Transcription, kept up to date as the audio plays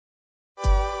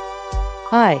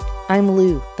Hi, I'm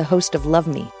Lou, the host of Love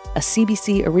Me, a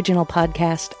CBC original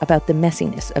podcast about the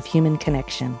messiness of human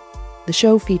connection. The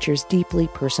show features deeply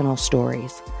personal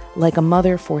stories, like a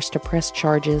mother forced to press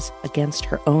charges against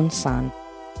her own son,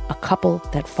 a couple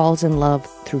that falls in love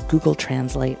through Google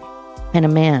Translate, and a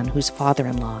man whose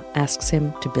father-in-law asks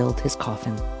him to build his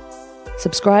coffin.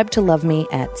 Subscribe to Love Me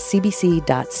at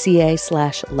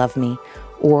cbc.ca/loveme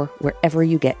or wherever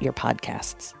you get your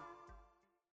podcasts.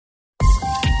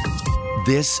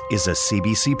 This is a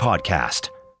CBC podcast.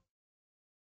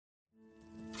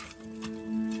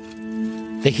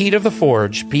 The heat of the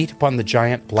forge beat upon the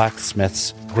giant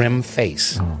blacksmith's grim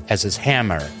face as his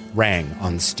hammer rang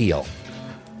on steel.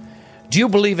 "Do you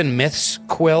believe in myths,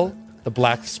 Quill?" the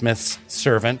blacksmith's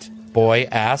servant boy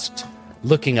asked,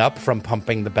 looking up from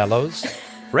pumping the bellows.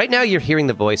 Right now you're hearing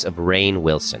the voice of Rainn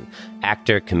Wilson,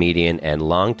 actor, comedian, and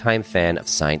longtime fan of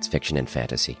science fiction and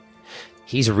fantasy.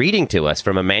 He's reading to us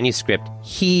from a manuscript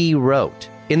he wrote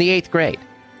in the 8th grade.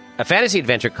 A fantasy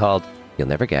adventure called, you'll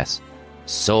never guess,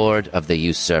 Sword of the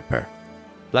Usurper.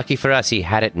 Lucky for us, he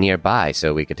had it nearby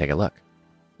so we could take a look.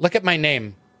 Look at my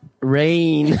name.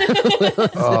 Rainn.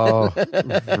 Oh,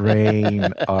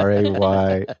 Rainn.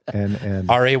 R-A-Y-N-N.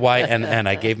 R-A-Y-N-N.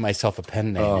 I gave myself a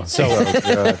pen name. Oh, so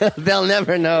good. They'll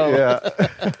never know. Yeah.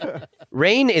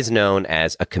 Rainn is known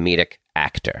as a comedic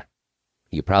actor.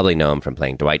 You probably know him from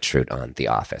playing Dwight Schrute on The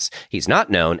Office. He's not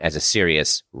known as a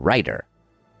serious writer.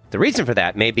 The reason for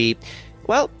that may be,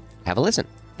 well, have a listen.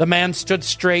 The man stood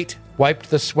straight, wiped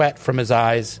the sweat from his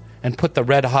eyes, and put the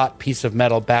red-hot piece of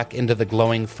metal back into the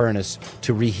glowing furnace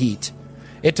to reheat.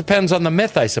 "It depends on the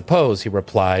myth, I suppose," he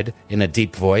replied in a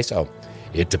deep voice. "Oh,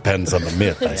 it depends on the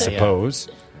myth, I suppose."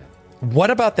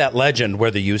 "What about that legend where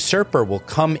the usurper will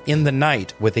come in the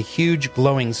night with a huge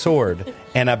glowing sword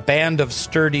and a band of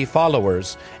sturdy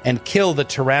followers and kill the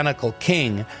tyrannical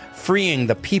king, freeing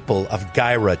the people of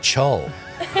Gyra Chul?"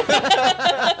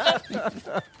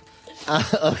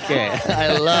 Okay,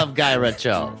 I love Gyra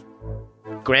Chul.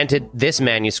 Granted, this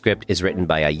manuscript is written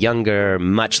by a younger,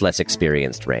 much less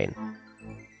experienced Rainn.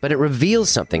 But it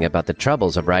reveals something about the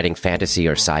troubles of writing fantasy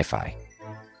or sci-fi.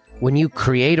 When you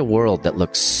create a world that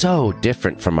looks so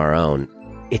different from our own,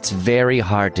 it's very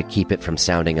hard to keep it from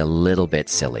sounding a little bit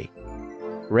silly.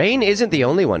 Rainn isn't the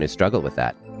only one who struggled with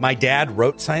that. My dad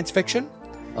wrote science fiction.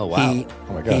 Oh, wow.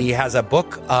 He has a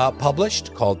book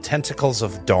published called Tentacles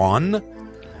of Dawn.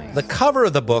 The cover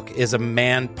of the book is a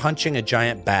man punching a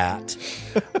giant bat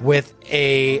with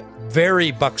a very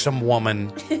buxom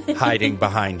woman hiding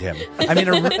behind him. I mean,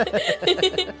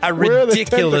 a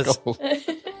ridiculous...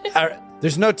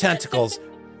 There's no tentacles.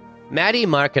 Maddy,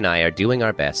 Mark, and I are doing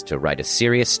our best to write a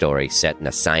serious story set in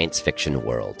a science fiction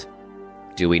world.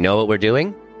 Do we know what we're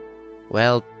doing?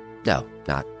 Well, no,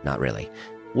 not really.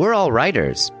 We're all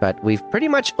writers, but we've pretty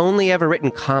much only ever written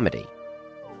comedy.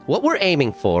 What we're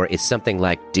aiming for is something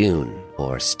like Dune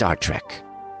or Star Trek.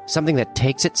 Something that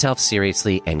takes itself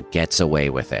seriously and gets away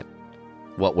with it.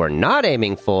 What we're not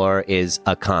aiming for is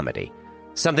a comedy.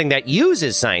 Something that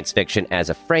uses science fiction as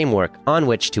a framework on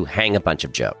which to hang a bunch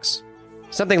of jokes.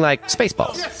 Something like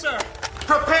Spaceballs. Yes, sir.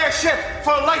 Prepare ship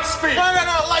for light speed.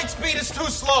 No, light speed is too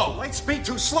slow. Light speed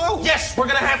too slow? Yes, we're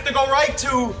gonna have to go right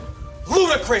to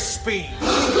ludicrous speed.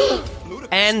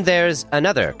 And there's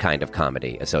another kind of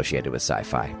comedy associated with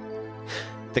sci-fi.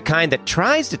 The kind that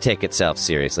tries to take itself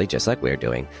seriously, just like we're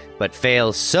doing, but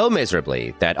fails so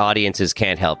miserably that audiences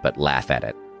can't help but laugh at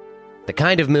it. The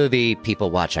kind of movie people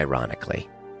watch ironically.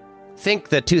 Think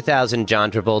the 2000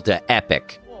 John Travolta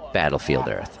epic Battlefield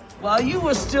Earth. While you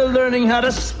were still learning how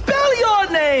to spell your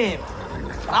name,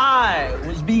 I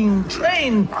was being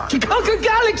trained to conquer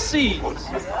galaxies.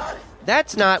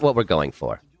 That's not what we're going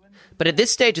for. But at this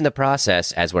stage in the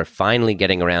process, as we're finally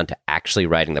getting around to actually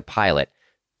writing the pilot,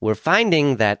 we're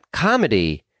finding that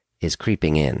comedy is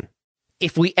creeping in.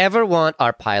 If we ever want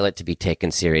our pilot to be taken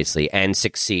seriously and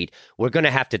succeed, we're going to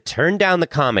have to turn down the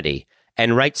comedy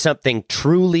and write something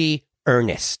truly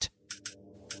earnest.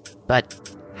 But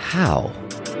how?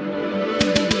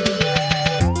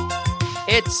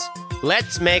 It's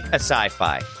Let's Make a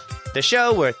Sci-Fi, the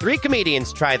show where 3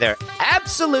 comedians try their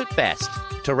absolute best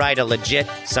to write a legit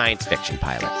science fiction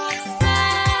pilot.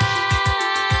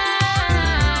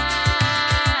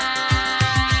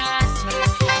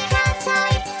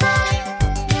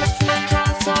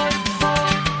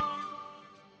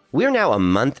 We're now a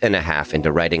month and a half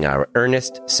into writing our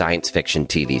earnest science fiction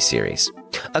TV series.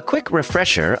 A quick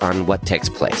refresher on what takes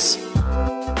place.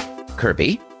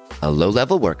 Kirby, A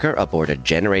low-level worker aboard a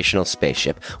generational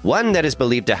spaceship, one that is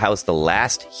believed to house the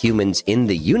last humans in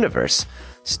the universe,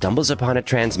 stumbles upon a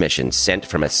transmission sent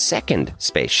from a second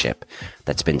spaceship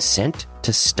that's been sent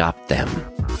to stop them.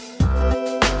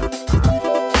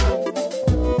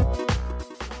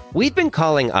 We've been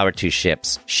calling our two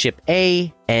ships Ship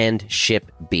A and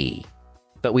Ship B,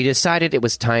 but we decided it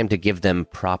was time to give them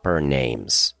proper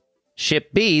names.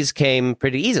 Ship B's came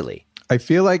pretty easily. I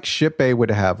feel like Ship A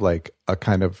would have like a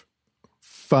kind of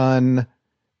fun,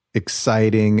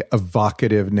 exciting,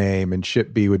 evocative name, and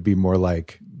Ship B would be more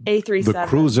like A37. the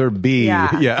Cruiser B.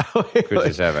 Yeah.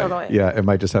 Cruiser 7. Totally. Yeah, it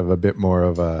might just have a bit more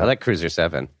of a... I like Cruiser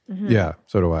 7. Mm-hmm. Yeah,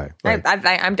 so do I. Like,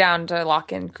 I'm down to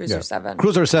lock in Cruiser 7.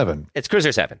 Cruiser 7. It's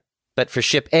Cruiser 7. But for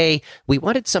Ship A, we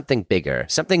wanted something bigger,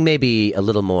 something maybe a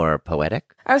little more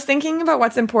poetic. I was thinking about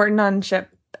what's important on Ship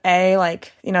A,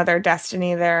 like, you know, their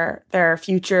destiny, their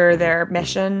future, their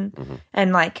mission,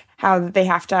 and like how they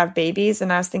have to have babies.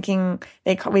 And I was thinking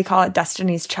we call it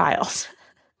Destiny's Child.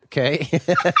 Okay.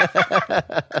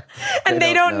 And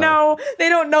they don't know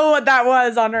what that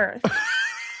was on Earth.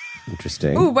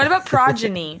 Interesting. Ooh, what about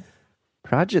progeny?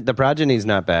 The progeny's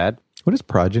not bad. What does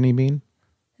progeny mean?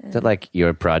 Is that like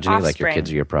your progeny, like your Offspring.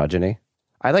 kids are your progeny?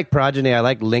 I like progeny. I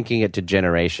like linking it to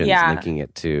generations, linking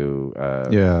it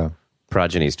to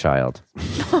progeny's child.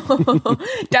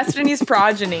 Destiny's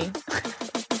progeny.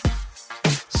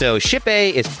 So Ship A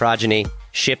is progeny,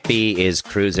 Ship B is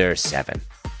Cruiser 7.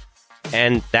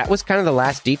 And that was kind of the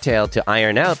last detail to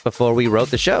iron out before we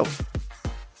wrote the show.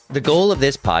 The goal of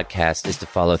this podcast is to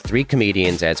follow 3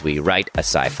 comedians as we write a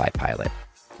sci-fi pilot.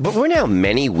 But we're now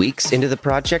many weeks into the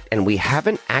project, and we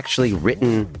haven't actually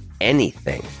written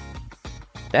anything.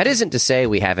 That isn't to say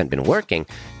we haven't been working.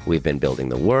 We've been building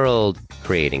the world,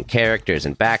 creating characters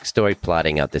and backstory,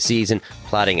 plotting out the season,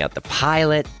 plotting out the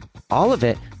pilot, all of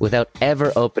it without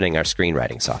ever opening our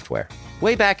screenwriting software.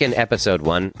 Way back in episode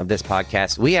 1 of this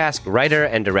podcast, we asked writer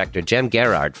and director Jem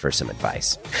Gerard for some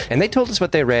advice. And they told us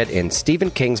what they read in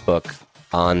Stephen King's book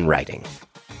on writing.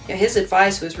 Yeah, his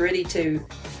advice was really to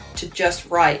just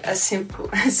write, as simple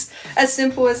as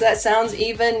that sounds.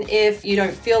 Even if you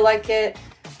don't feel like it,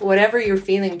 whatever you're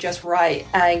feeling, just write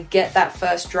and get that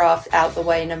first draft out the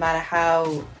way, no matter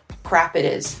how crap it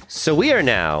is. So we are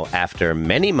now, after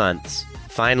many months,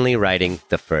 finally writing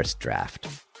the first draft.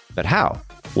 But how?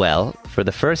 Well, for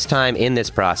the first time in this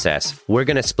process, we're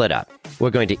going to split up.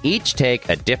 We're going to each take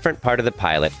a different part of the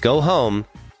pilot, go home,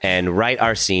 and write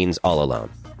our scenes all alone.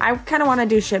 I kind of want to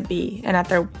do Ship B, and at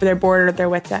they're bored at their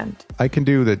wits' end. I can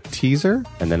do the teaser.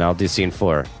 And then I'll do scene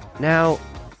 4. Now,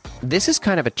 this is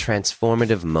kind of a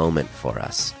transformative moment for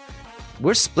us.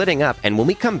 We're splitting up, and when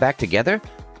we come back together,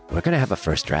 we're going to have a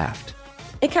first draft.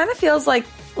 It kind of feels like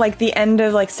the end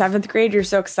of like 7th grade. You're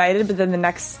so excited, but then the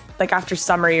next, like after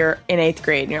summer, you're in 8th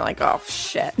grade, and you're like, oh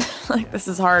shit, like this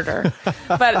is harder.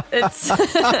 But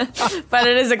but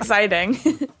it is exciting.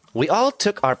 We all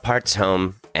took our parts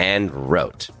home and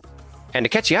wrote. And to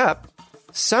catch you up,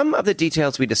 some of the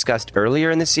details we discussed earlier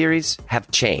in the series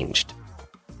have changed.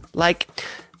 Like,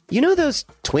 you know those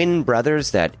twin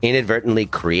brothers that inadvertently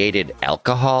created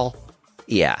alcohol?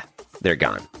 Yeah, they're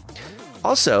gone.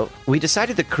 Also, we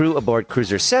decided the crew aboard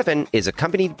Cruiser 7 is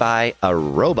accompanied by a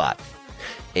robot,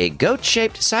 a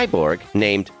goat-shaped cyborg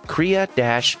named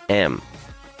Kriya-M.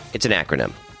 It's an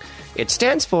acronym. It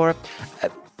stands for,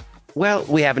 well,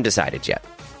 we haven't decided yet.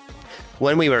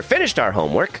 When we were finished our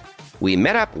homework, we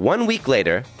met up 1 week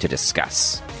later to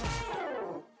discuss.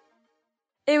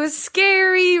 It was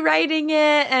scary writing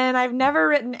it, and I've never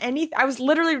written anything. I was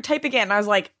literally typing it, and I was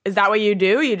like, is that what you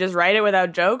do? You just write it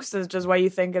without jokes? Is just what you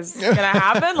think is going to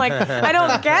happen? Like, I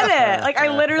don't get it. Like,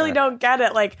 I literally don't get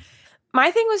it. Like,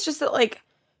 my thing was just that, like,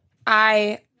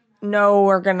 I know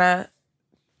we're going to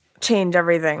change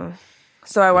everything.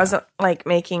 So I wasn't, like,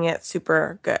 making it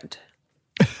super good.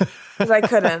 Because I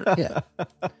couldn't. Yeah.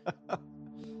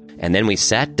 And then we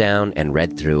sat down and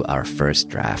read through our first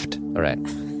draft. All right.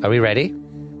 Are we ready?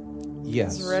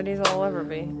 Yes. As ready as I'll ever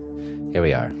be. Here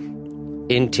we are.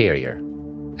 Interior.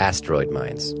 Asteroid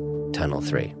mines. Tunnel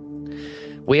 3.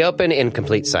 We open in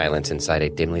complete silence inside a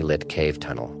dimly lit cave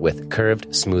tunnel with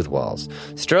curved, smooth walls.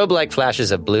 Strobe-like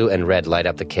flashes of blue and red light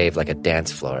up the cave like a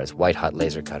dance floor as white-hot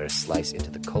laser cutters slice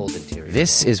into the cold interior.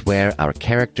 This is where our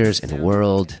characters and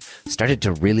world started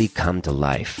to really come to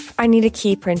life. I need a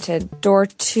key printed. Door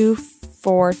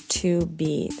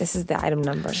 242B. This is the item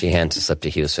number. She hands a slip to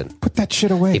Houston. Put that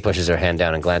shit away. He pushes her hand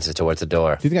down and glances towards the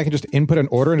door. Do you think I can just input an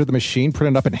order into the machine,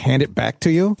 print it up, and hand it back to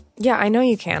you? Yeah, I know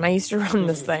you can. I used to run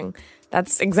this thing.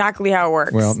 That's exactly how it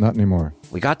works. Well, not anymore.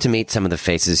 We got to meet some of the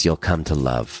faces you'll come to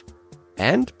love.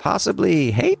 And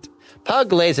possibly hate.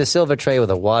 Pug lays a silver tray with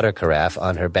a water carafe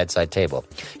on her bedside table.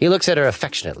 He looks at her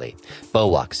affectionately. Bo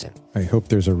walks in. I hope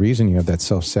there's a reason you have that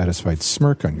self-satisfied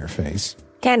smirk on your face.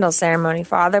 Candle ceremony,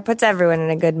 Father. Puts everyone in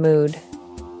a good mood.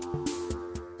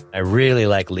 I really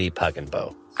like Lee, Pug, and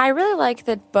Bo. I really like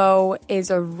that Bo is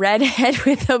a redhead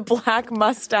with a black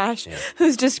mustache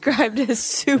who's described as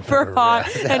super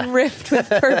hot and ripped with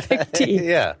perfect teeth.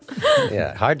 Yeah.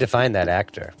 Hard to find that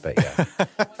actor, but yeah.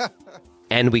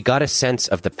 And we got a sense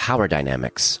of the power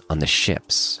dynamics on the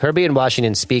ships. Herbie and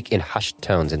Washington speak in hushed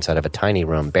tones inside of a tiny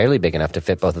room, barely big enough to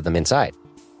fit both of them inside.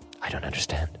 I don't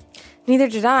understand. Neither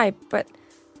did I, but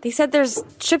they said there's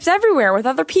ships everywhere with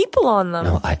other people on them.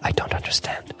 No, I don't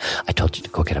understand. I told you to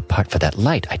go get a part for that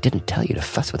light. I didn't tell you to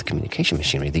fuss with the communication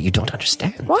machinery that you don't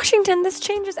understand. Washington, this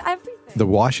changes everything. The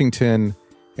Washington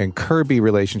and Kirby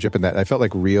relationship and that, I felt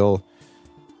like real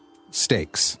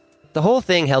stakes. The whole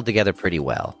thing held together pretty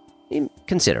well,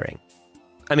 considering.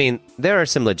 I mean, there are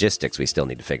some logistics we still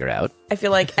need to figure out. I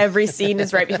feel like every scene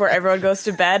is right before everyone goes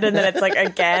to bed, and then it's like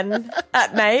again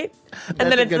at night, and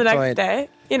then it's the next day.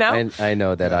 You know, I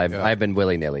know that I've been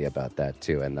willy-nilly about that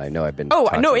too, and I know I've been. Oh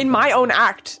no! In my own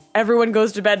act, everyone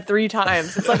goes to bed 3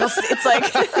 times. It's like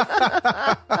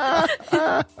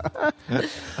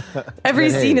every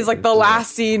scene is like the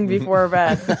last scene before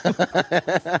bed.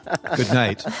 Good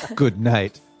night. Good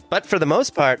night. But for the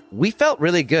most part, we felt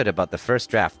really good about the first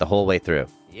draft the whole way through.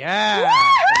 Yeah!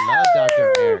 I love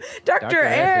Dr. Eric. Dr.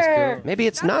 Eric. Cool. Maybe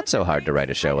it's not so hard to write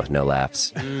a show with no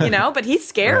laughs. You know, but he's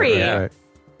scary. Yeah.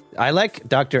 I like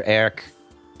Dr. Eric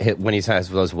when he has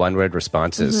those one-word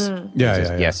responses. Mm-hmm.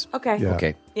 Yeah. Yes. Okay. Yeah.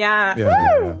 Okay. Yeah.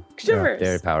 Yeah. Shivers.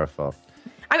 Very powerful.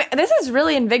 I mean, this is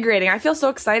really invigorating. I feel so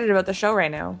excited about the show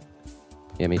right now.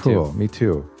 Yeah, me Cool. too. Me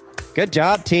too. Good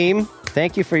job, team.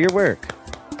 Thank you for your work.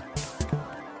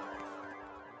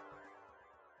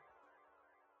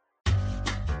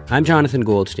 I'm Jonathan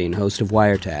Goldstein, host of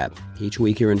Wiretap. Each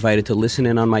week you're invited to listen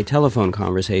in on my telephone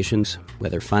conversations,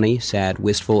 whether funny, sad,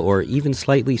 wistful, or even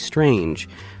slightly strange.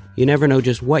 You never know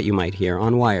just what you might hear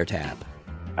on Wiretap.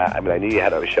 I knew you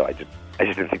had a show. I just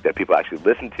didn't think that people actually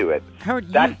listened to it.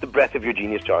 That's the breadth of your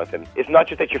genius, Jonathan. It's not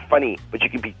just that you're funny, but you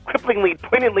can be cripplingly,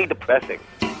 poignantly depressing.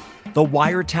 The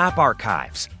Wiretap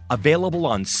Archives, available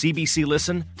on CBC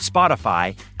Listen,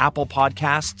 Spotify, Apple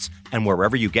Podcasts, and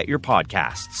wherever you get your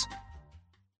podcasts.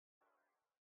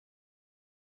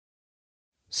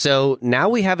 So now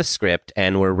we have a script,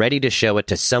 and we're ready to show it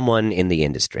to someone in the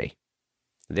industry.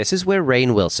 This is where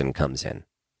Rainn Wilson comes in.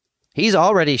 He's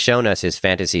already shown us his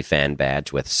fantasy fan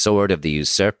badge with Sword of the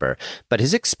Usurper, but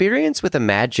his experience with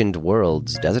imagined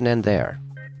worlds doesn't end there.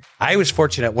 I was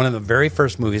fortunate. One of the very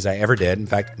first movies I ever did, in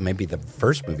fact, maybe the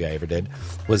first movie I ever did,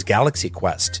 was Galaxy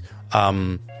Quest.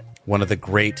 One of the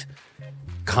great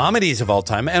comedies of all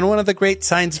time and one of the great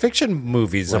science fiction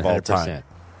movies 100%. Of all time.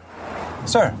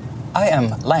 Sir, I am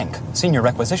Lank, Senior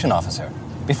Requisition Officer.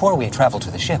 Before we travel to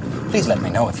the ship, please let me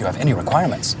know if you have any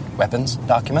requirements. Weapons,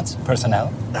 documents,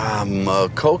 personnel.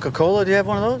 Coca-Cola, do you have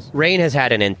one of those? Rainn has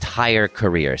had an entire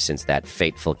career since that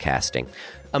fateful casting.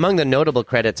 Among the notable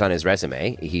credits on his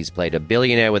resume, he's played a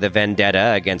billionaire with a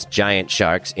vendetta against giant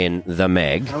sharks in The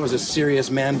Meg. That was a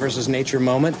serious man versus nature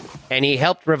moment. And he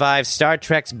helped revive Star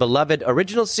Trek's beloved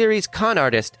original series con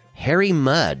artist, Harry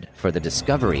Mudd, for the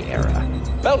Discovery era.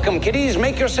 Welcome, kiddies.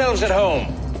 Make yourselves at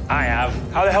home. I have.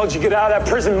 How the hell did you get out of that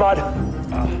prison, Mudd?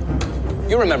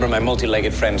 You remember my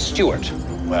multi-legged friend, Stuart?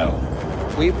 Well,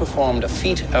 we performed a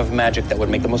feat of magic that would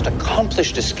make the most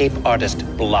accomplished escape artist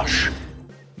blush.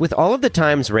 With all of the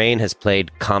times Rainn has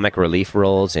played comic relief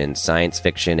roles in science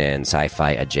fiction and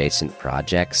sci-fi adjacent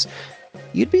projects,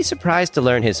 you'd be surprised to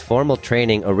learn his formal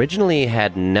training originally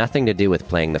had nothing to do with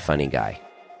playing the funny guy.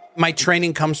 My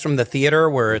training comes from the theater,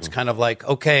 where it's kind of like,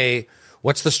 okay,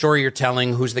 what's the story you're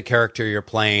telling? Who's the character you're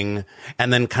playing?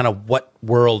 And then kind of what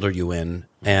world are you in?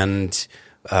 And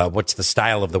what's the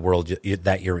style of the world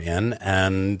that you're in?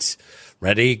 And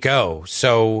ready, go.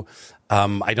 So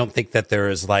I don't think that there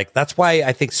is that's why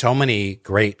I think so many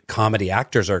great comedy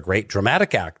actors are great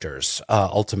dramatic actors,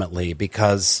 ultimately,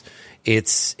 because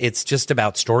it's just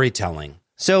about storytelling.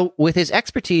 So with his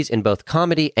expertise in both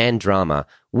comedy and drama,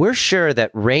 we're sure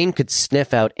that Rainn could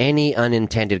sniff out any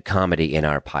unintended comedy in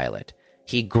our pilot.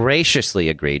 He graciously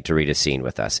agreed to read a scene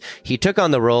with us. He took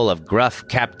on the role of gruff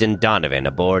Captain Donovan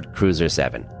aboard Cruiser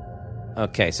 7.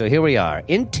 Okay, so here we are.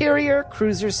 Interior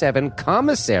Cruiser 7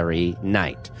 Commissary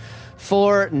Night.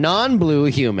 4 non-blue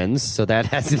humans, so that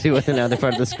has to do with another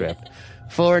part of the script.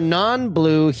 Four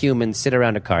non-blue humans sit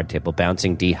around a card table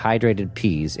bouncing dehydrated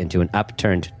peas into an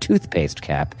upturned toothpaste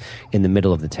cap in the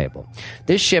middle of the table.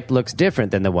 This ship looks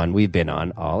different than the one we've been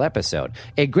on all episode.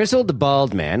 A grizzled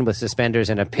bald man with suspenders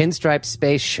and a pinstripe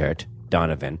space shirt,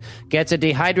 Donovan, gets a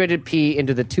dehydrated pea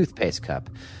into the toothpaste cup.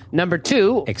 Number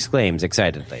 2 exclaims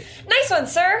excitedly. Nice one,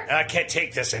 sir. I can't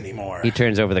take this anymore. He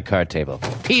turns over the card table.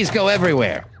 Peas go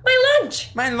everywhere. My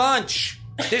lunch. My lunch.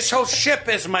 This whole ship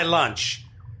is my lunch.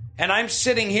 And I'm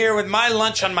sitting here with my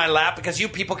lunch on my lap because you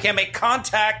people can't make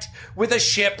contact with a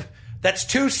ship that's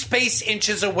 2 space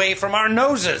inches away from our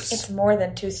noses. It's more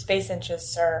than 2 space inches,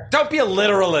 sir. Don't be a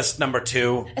literalist, number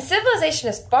 2. A civilization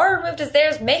as far removed as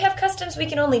theirs may have customs we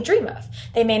can only dream of.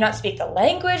 They may not speak the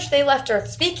language they left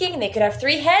Earth speaking. They could have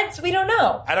 3 heads. We don't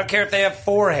know. I don't care if they have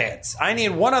 4 heads. I need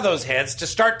one of those heads to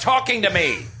start talking to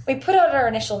me. We put out our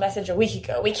initial message a week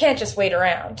ago. We can't just wait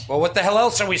around. Well, what the hell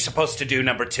else are we supposed to do,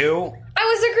 number 2? I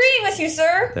was agreeing with you,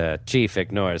 sir. The chief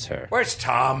ignores her. Where's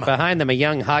Tom? Behind them, a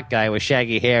young hot guy with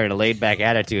shaggy hair and a laid-back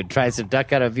attitude tries to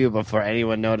duck out of view before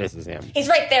anyone notices him. He's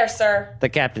right there, sir. The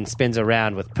captain spins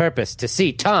around with purpose to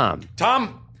see Tom.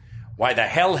 Tom? Why the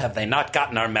hell have they not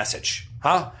gotten our message?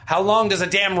 Huh? How long does a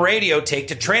damn radio take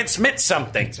to transmit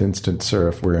something? It's instant, sir,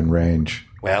 if we're in range.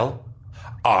 Well,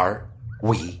 are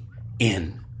we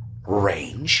in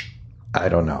range? I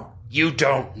don't know. You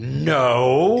don't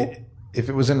know? If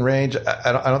it was in range,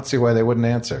 I don't see why they wouldn't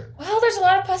answer. Well, there's a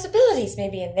lot of possibilities.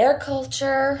 Maybe in their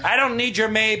culture. I don't need your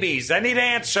maybes. I need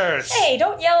answers. Hey,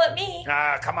 don't yell at me.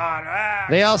 Come on.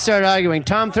 They all start arguing.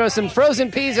 Tom throws some frozen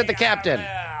peas at the captain.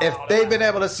 If they'd been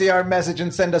able to see our message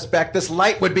and send us back, this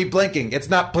light would be blinking. It's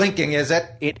not blinking, is it?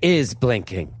 It is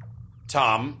blinking.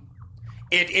 Tom,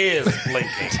 it is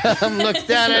blinking. Tom looks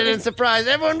down at it in surprise.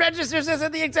 Everyone registers this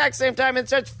at the exact same time and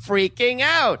starts freaking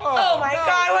out. Oh my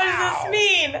God, what does this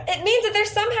mean? It means that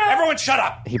there's somehow... Everyone shut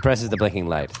up! He presses the blinking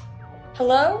light.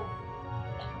 Hello?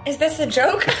 Is this a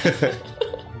joke?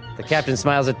 The captain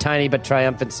smiles a tiny but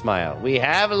triumphant smile. We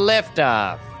have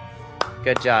liftoff.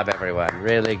 Good job, everyone.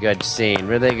 Really good scene.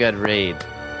 Really good read.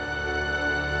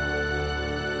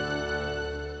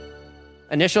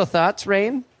 Initial thoughts,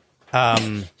 Rainn?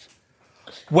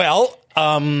 Well,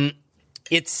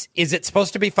 is it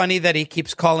supposed to be funny that he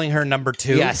keeps calling her number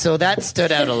 2? Yeah, so that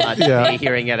stood out a lot to me,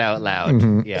 hearing it out loud.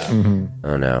 Mm-hmm. Yeah. Mm-hmm.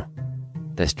 Oh, no.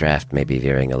 This draft may be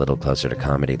veering a little closer to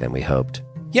comedy than we hoped.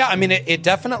 Yeah, I mean, it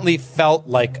definitely felt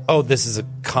like, oh, this is a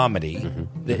comedy.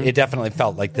 Mm-hmm. It definitely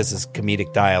felt like this is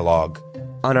comedic dialogue.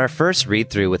 On our first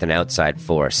read-through with an outside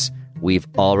force, we've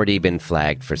already been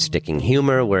flagged for sticking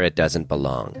humor where it doesn't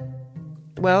belong.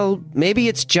 Well, maybe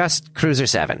it's just Cruiser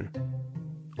 7.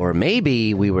 Or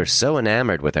maybe we were so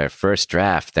enamored with our first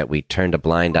draft that we turned a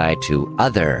blind eye to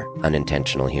other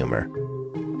unintentional humor.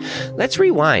 Let's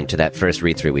rewind to that first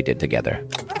read-through we did together.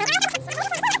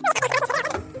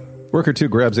 Worker 2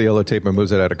 grabs the yellow tape and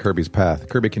moves it out of Kirby's path.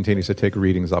 Kirby continues to take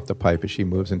readings off the pipe as she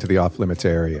moves into the off-limits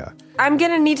area. I'm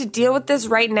gonna need to deal with this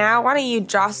right now. Why don't you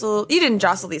jostle... You didn't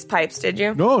jostle these pipes, did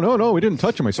you? No, we didn't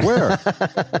touch them, I swear.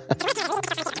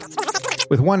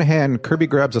 With one hand, Kirby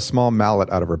grabs a small mallet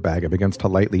out of her bag and begins to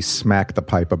lightly smack the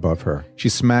pipe above her. She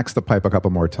smacks the pipe a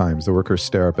couple more times. The workers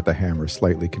stare up at the hammer,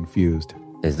 slightly confused.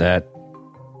 Is that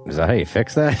how you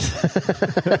fix that?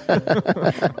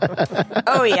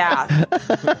 Oh, yeah.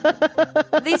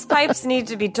 These pipes need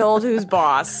to be told who's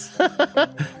boss.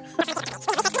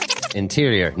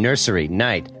 Interior, nursery,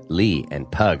 night. Lee and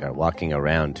Pug are walking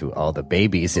around to all the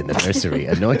babies in the nursery,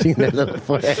 anointing their little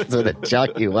foreheads with a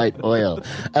chalky white oil.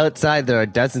 Outside, there are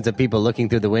dozens of people looking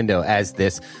through the window at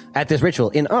this ritual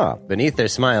in awe. Beneath their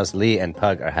smiles, Lee and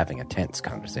Pug are having a tense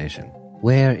conversation.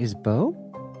 Where is Bo?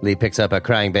 Lee picks up a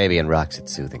crying baby and rocks it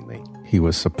soothingly. He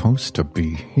was supposed to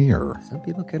be here. Some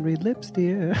people can read lips,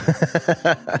 dear.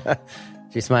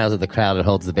 She smiles at the crowd and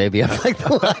holds the baby up like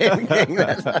the Lion King.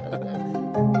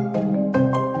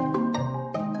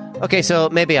 Okay, so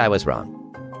maybe I was wrong.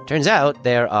 Turns out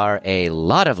there are a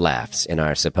lot of laughs in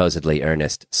our supposedly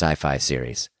earnest sci-fi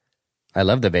series. I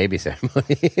love the baby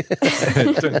ceremony.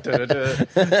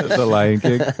 The Lion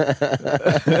King.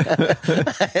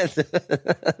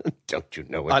 Don't you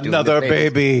know what Another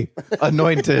baby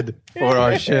anointed for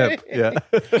our ship. Yeah.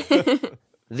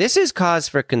 This is cause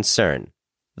for concern.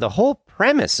 The whole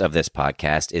premise of this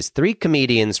podcast is 3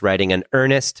 comedians writing an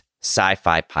earnest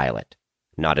sci-fi pilot.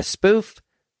 Not a spoof,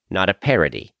 not a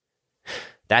parody.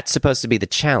 That's supposed to be the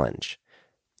challenge.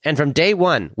 And from day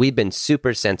one, we've been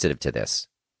super sensitive to this.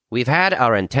 We've had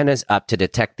our antennas up to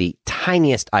detect the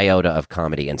tiniest iota of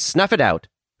comedy and snuff it out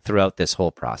throughout this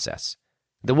whole process.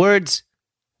 The words,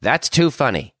 "That's too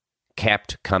funny,"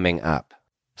 kept coming up.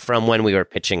 From when we were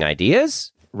pitching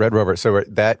ideas. Red Rover, so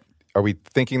that Are we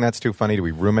thinking that's too funny? Do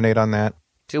we ruminate on that?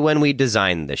 To when we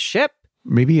designed the ship?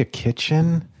 Maybe a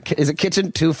kitchen? Is a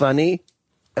kitchen too funny?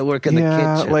 I work in the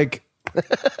kitchen. Like...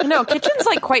 No, kitchen's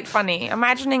like quite funny.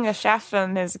 Imagining a chef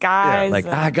and his guys.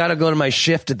 I gotta go to my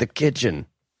shift at the kitchen.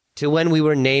 To when we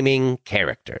were naming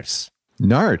characters.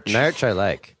 Narch. Narch I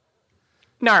like.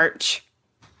 Narch.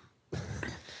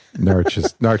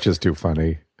 Narch is too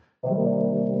funny.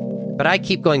 But I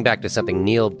keep going back to something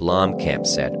Neil Blomkamp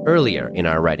said earlier in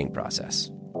our writing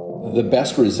process. The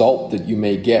best result that you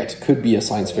may get could be a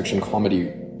science fiction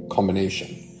comedy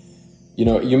combination. You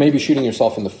know, you may be shooting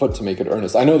yourself in the foot to make it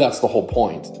earnest. I know that's the whole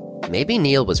point. Maybe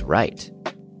Neil was right.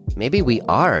 Maybe we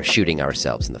are shooting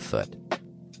ourselves in the foot.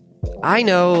 I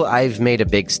know I've made a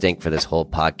big stink for this whole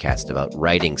podcast about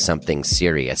writing something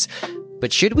serious,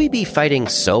 but should we be fighting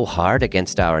so hard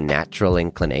against our natural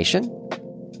inclination?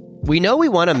 We know we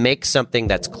want to make something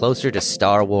that's closer to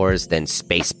Star Wars than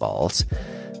Spaceballs,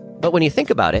 but when you think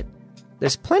about it,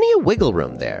 there's plenty of wiggle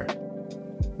room there.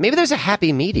 Maybe there's a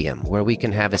happy medium where we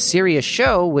can have a serious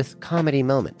show with comedy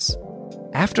moments.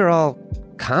 After all,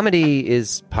 comedy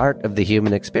is part of the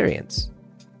human experience.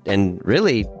 And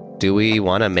really, do we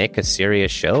want to make a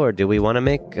serious show or do we want to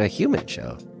make a human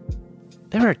show?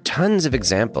 There are tons of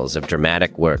examples of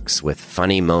dramatic works with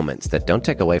funny moments that don't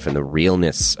take away from the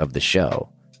realness of the show.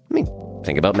 I mean,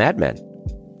 think about Mad Men.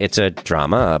 It's a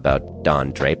drama about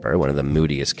Don Draper, one of the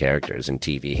moodiest characters in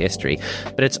TV history,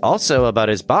 but it's also about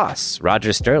his boss,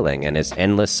 Roger Sterling, and his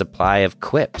endless supply of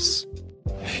quips.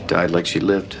 She died like she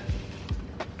lived,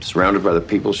 surrounded by the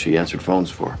people she answered phones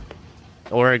for.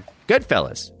 Or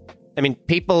Goodfellas. I mean,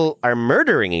 people are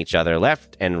murdering each other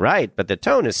left and right, but the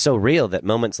tone is so real that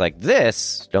moments like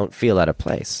this don't feel out of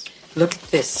place. Look at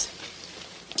this.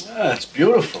 Ah, it's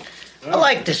beautiful. I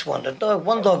like this one.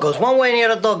 One dog goes one way and the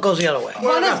other dog goes the other way.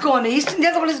 One is going east and the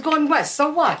other one is going west. So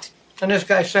what? And this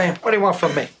guy's saying, what do you want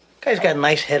from me? Guy's got a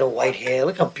nice head of white hair.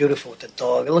 Look how beautiful with the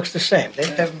dog. It looks the same.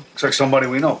 Looks like somebody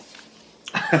we know.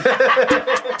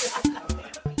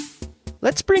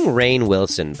 Let's bring Rainn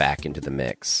Wilson back into the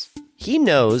mix. He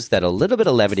knows that a little bit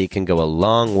of levity can go a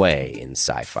long way in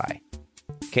sci-fi.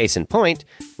 Case in point,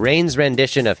 Rainn's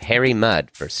rendition of Harry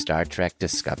Mudd for Star Trek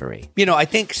Discovery. You know, I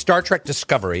think Star Trek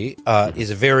Discovery is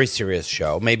a very serious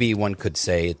show. Maybe one could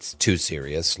say it's too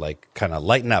serious, like kind of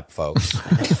lighten up, folks.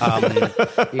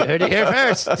 You heard it here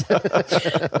first.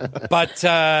 But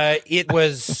it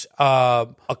was a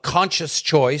conscious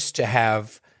choice to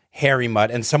have Harry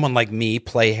Mudd and someone like me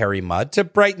play Harry Mudd to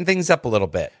brighten things up a little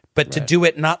bit. But to do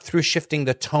it not through shifting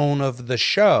the tone of the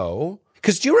show.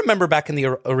 Because do you remember back in the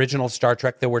original Star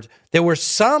Trek, there were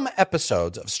some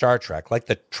episodes of Star Trek, like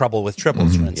the Trouble with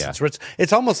Tribbles, for instance, where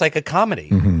it's almost like a comedy.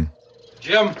 Mm-hmm.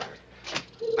 Jim,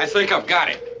 I think I've got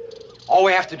it. All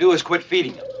we have to do is quit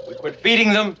feeding them. We quit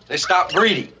feeding them, they stop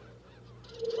breeding.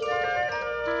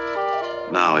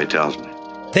 Now he tells me.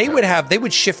 They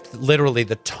would shift literally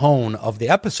the tone of the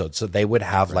episode. So they would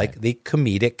have like the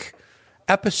comedic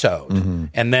episode.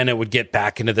 And then it would get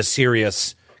back into the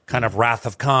serious kind of Wrath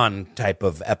of Khan type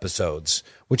of episodes,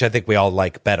 which I think we all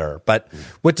like better. But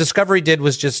what Discovery did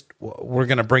was just, we're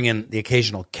going to bring in the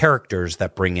occasional characters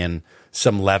that bring in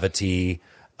some levity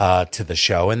to the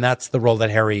show. And that's the role that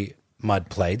Harry Mudd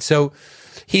played. So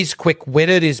he's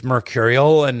quick-witted, he's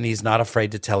mercurial, and he's not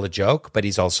afraid to tell a joke, but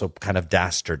he's also kind of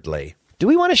dastardly. Do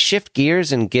we want to shift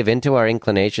gears and give into our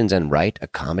inclinations and write a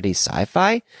comedy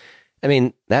sci-fi? I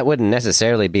mean, that wouldn't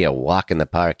necessarily be a walk in the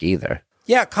park either.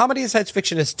 Yeah, comedy and science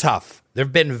fiction is tough. There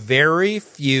have been very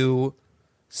few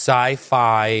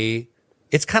sci-fi.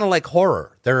 It's kind of like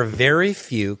horror. There are very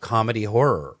few comedy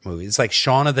horror movies. It's like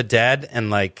Shaun of the Dead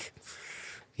and like,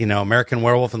 you know, American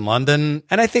Werewolf in London.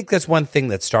 And I think that's one thing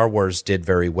that Star Wars did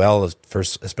very well,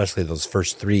 especially those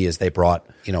first three, is they brought,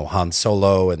 you know, Han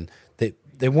Solo, and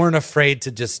they weren't afraid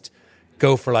to just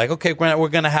go for like, okay, we're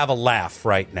going to have a laugh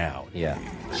right now. Yeah.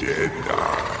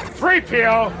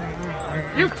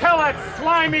 3PO, you tell that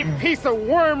slimy piece of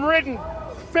worm-ridden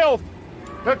filth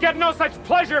he'll get no such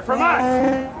pleasure from us,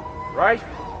 right?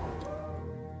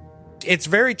 It's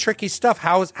very tricky stuff.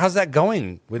 How's that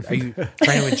going? Are you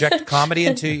trying to inject comedy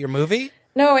into your movie?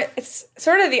 No, it's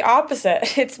sort of the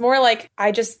opposite. It's more like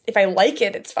if I like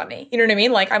it, it's funny. You know what I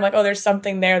mean? Like, I'm like, oh, there's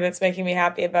something there that's making me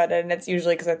happy about it. And it's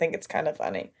usually because I think it's kind of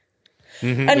funny.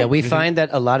 Mm-hmm. And, we find that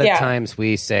a lot of times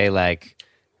we say, like,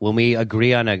 when we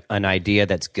agree on an idea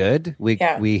that's good, we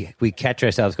catch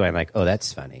ourselves going like, oh,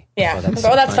 that's funny. Yeah.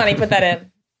 That's funny. Put that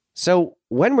in. So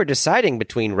when we're deciding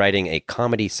between writing a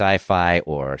comedy sci-fi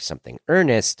or something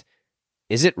earnest,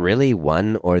 is it really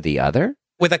one or the other?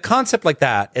 With a concept like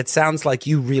that, it sounds like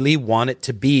you really want it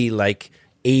to be like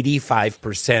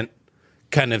 85%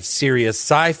 kind of serious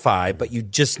sci-fi, but you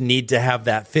just need to have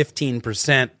that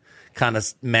 15% kind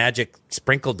of magic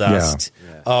sprinkle dust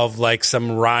of like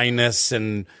some wryness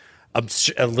and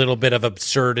a little bit of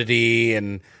absurdity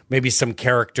and maybe some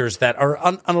characters that are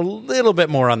on a little bit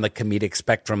more on the comedic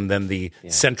spectrum than the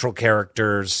central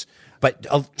characters, but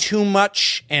too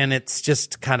much, and it's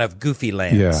just kind of goofy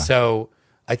land. Yeah. So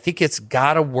I think it's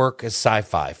got to work as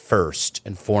sci-fi first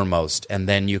and foremost, and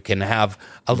then you can have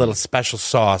a little special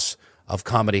sauce of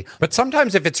comedy. But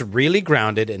sometimes if it's really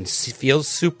grounded and feels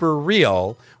super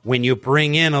real, when you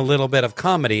bring in a little bit of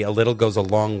comedy, a little goes a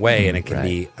long way, and it can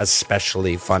be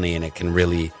especially funny, and it can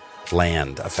really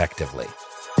land effectively.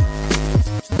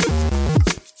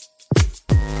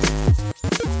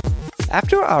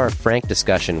 After our frank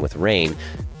discussion with Rainn,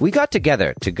 we got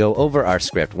together to go over our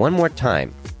script one more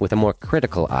time with a more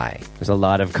critical eye. There's a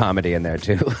lot of comedy in there,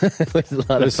 too.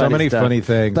 There's so many funny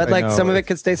things. But, like, some of it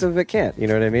could stay, some of it can't. You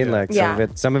know what I mean? Like,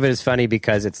 some of it is funny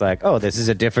because it's like, oh, this is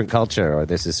a different culture, or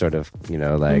this is sort of, you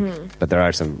know, like, but there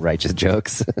are some righteous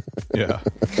jokes. Yeah.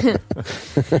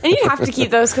 And you have to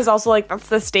keep those because also, like, that's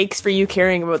the stakes for you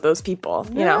caring about those people,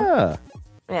 you know?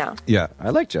 Yeah. Yeah. I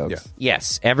like jokes.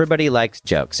 Yes, everybody likes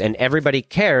jokes, and everybody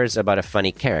cares about a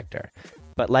funny character.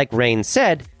 But like Rainn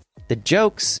said, the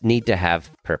jokes need to have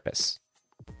purpose.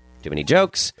 Too many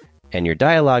jokes, and your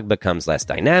dialogue becomes less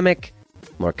dynamic,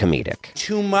 more comedic.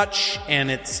 Too much,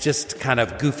 and it's just kind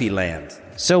of goofy land.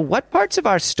 So what parts of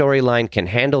our storyline can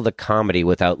handle the comedy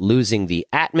without losing the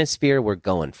atmosphere we're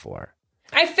going for?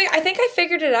 I think I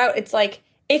figured it out. It's like,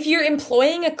 if you're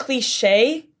employing a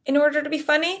cliche in order to be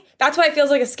funny, that's why it feels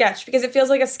like a sketch, because it feels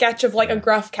like a sketch of like a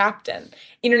gruff captain.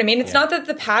 You know what I mean? It's not that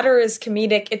the patter is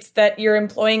comedic, it's that you're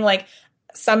employing like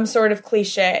some sort of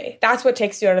cliche. That's what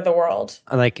takes you out of the world.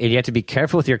 Like, you have to be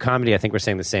careful with your comedy. I think we're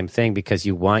saying the same thing, because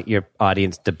you want your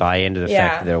audience to buy into the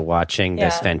fact that they're watching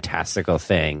this fantastical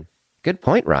thing. Good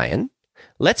point, Ryan.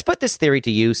 Let's put this theory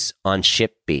to use on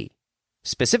Ship B.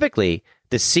 Specifically,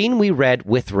 the scene we read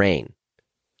with Rainn.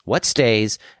 What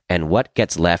stays and what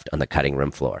gets left on the cutting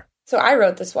room floor? So I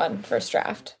wrote this one, first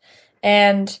draft.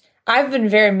 And I've been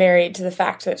very married to the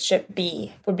fact that Ship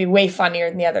B would be way funnier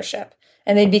than the other ship.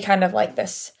 And they'd be kind of like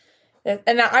this.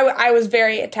 And I was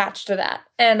very attached to that.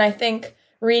 And I think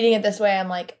reading it this way, I'm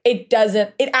like, it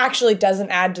actually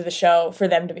doesn't add to the show for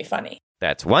them to be funny.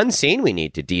 That's one scene we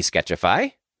need to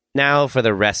de-sketchify. Now for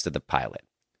the rest of the pilot.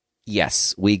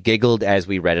 Yes, we giggled as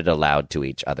we read it aloud to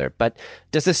each other, but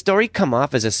does the story come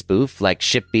off as a spoof like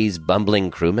Ship B's bumbling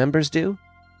crew members do?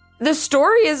 The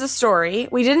story is a story.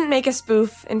 We didn't make a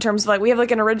spoof in terms of like, we have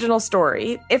like an original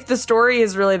story. If the story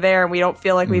is really there and we don't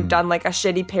feel like we've done like a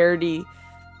shitty parody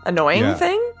annoying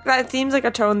thing, that seems like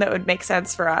a tone that would make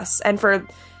sense for us. And for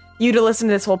you to listen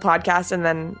to this whole podcast and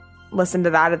then listen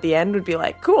to that at the end would be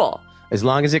like, cool. As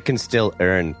long as it can still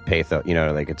earn pathos, you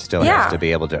know, like it still has to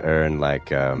be able to earn like,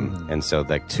 and so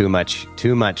like too much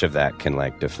of that can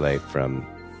like deflate from,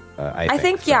 I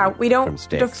think we don't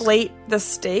deflate the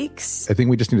stakes. I think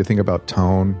we just need to think about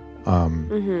tone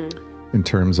in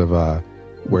terms of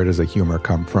where does the humor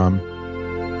come from.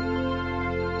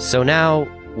 So now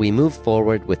we move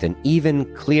forward with an even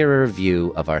clearer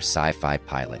view of our sci-fi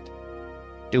pilot.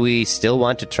 Do we still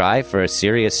want to try for a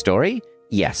serious story?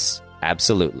 Yes,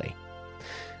 absolutely.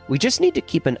 We just need to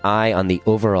keep an eye on the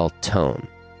overall tone.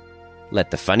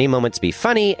 Let the funny moments be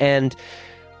funny and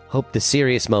hope the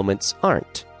serious moments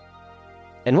aren't.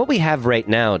 And what we have right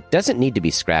now doesn't need to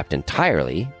be scrapped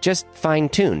entirely, just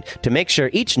fine-tuned to make sure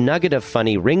each nugget of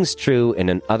funny rings true in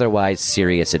an otherwise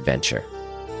serious adventure.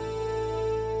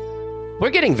 We're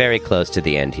getting very close to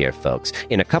the end here, folks.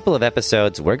 In a couple of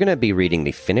episodes, we're going to be reading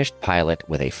the finished pilot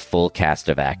with a full cast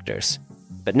of actors.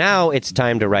 But now it's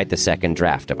time to write the second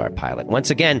draft of our pilot. Once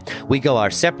again, we go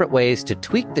our separate ways to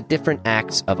tweak the different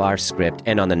acts of our script,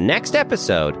 and on the next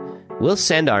episode, we'll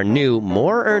send our new,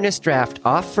 more earnest draft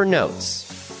off for notes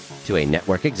to a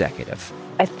network executive.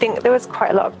 I think there was quite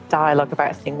a lot of dialogue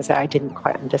about things that I didn't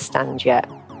quite understand yet.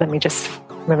 Let me just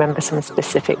remember some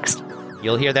specifics.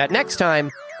 You'll hear that next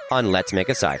time on Let's Make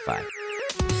a Sci-Fi.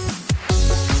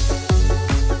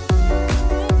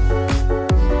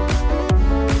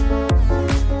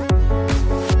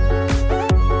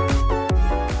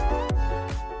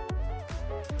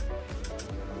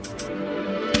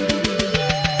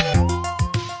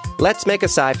 Let's Make a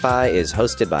Sci-Fi is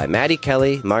hosted by Maddy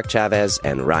Kelly, Mark Chavez,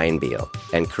 and Ryan Beal,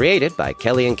 and created by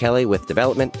Kelly and Kelly with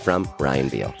development from Ryan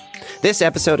Beal. This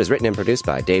episode is written and produced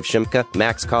by Dave Shumka,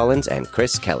 Max Collins, and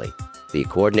Chris Kelly. The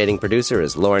coordinating producer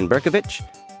is Lauren Berkovich.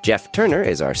 Jeff Turner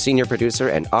is our senior producer,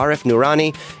 and Arif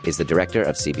Noorani is the director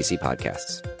of CBC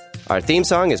Podcasts. Our theme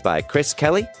song is by Chris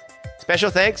Kelly. Special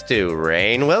thanks to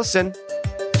Rainn Wilson.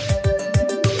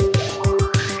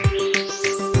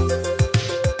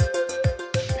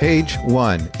 Page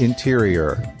 1,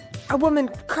 interior. A woman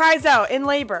cries out in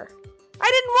labor.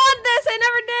 I didn't want this. I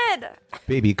never did.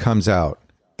 Baby comes out.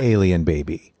 Alien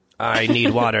baby. I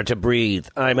need water to breathe.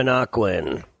 I'm an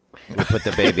Aquan. We put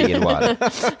the baby in water.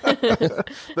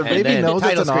 The baby knows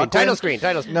it's an Aquan. Title screen.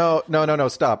 No,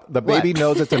 stop. The baby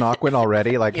knows it's an Aquan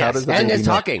already. Like, yes. how does the and baby is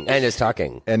know? talking. And is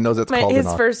talking. And knows it's called His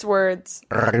an Aquan. first words.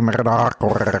 I'm an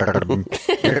Aquan.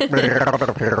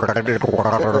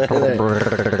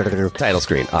 Title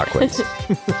screen. Aquans.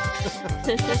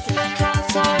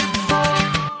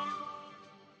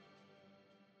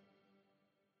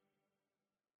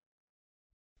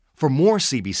 For more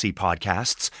CBC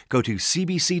podcasts, go to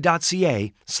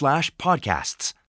cbc.ca/podcasts.